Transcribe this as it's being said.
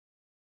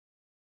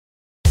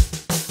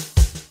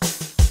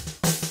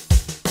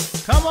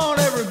Come on,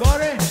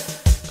 everybody,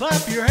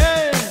 clap your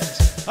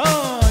hands.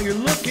 Oh, you're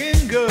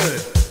looking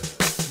good.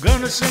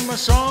 Gonna sing my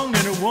song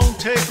and it won't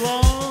take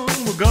long.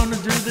 We're gonna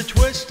do the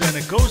twist and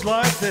it goes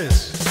like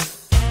this.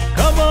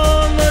 Come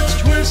on, let's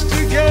twist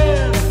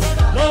again,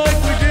 like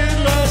we did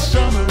last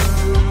summer.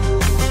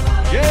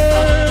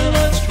 Yeah,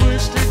 let's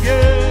twist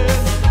again,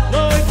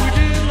 like we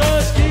did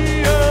last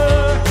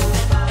year.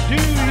 Do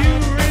you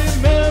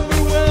remember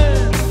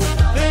when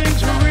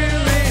things were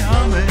really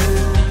humming?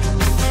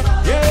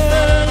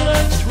 Yeah,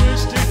 let's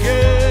twist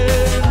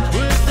again,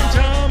 twisting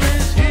time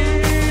is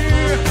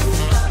here.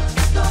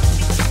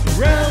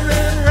 Round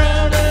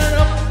and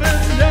up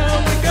and down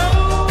we go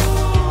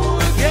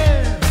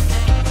again.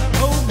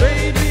 Oh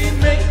baby,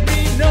 make me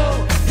know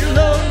you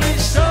love me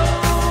so.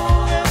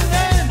 And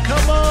then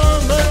come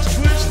on, let's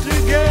twist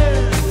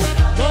again,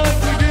 like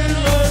we did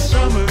last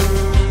summer.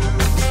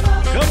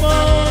 Come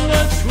on,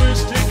 let's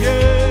twist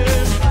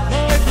again,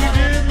 like we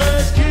did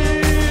last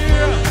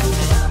year.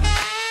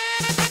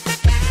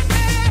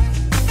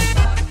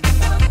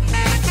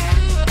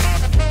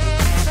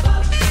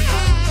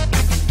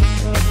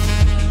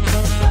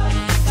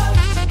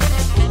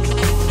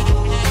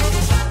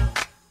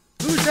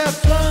 Who's that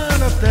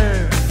flying up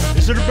there?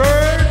 Is it a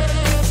bird?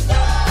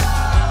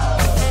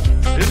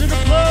 Is it a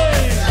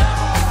plane?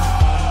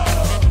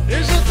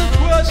 Is it the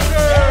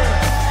twister?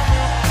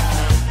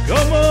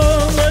 Come on.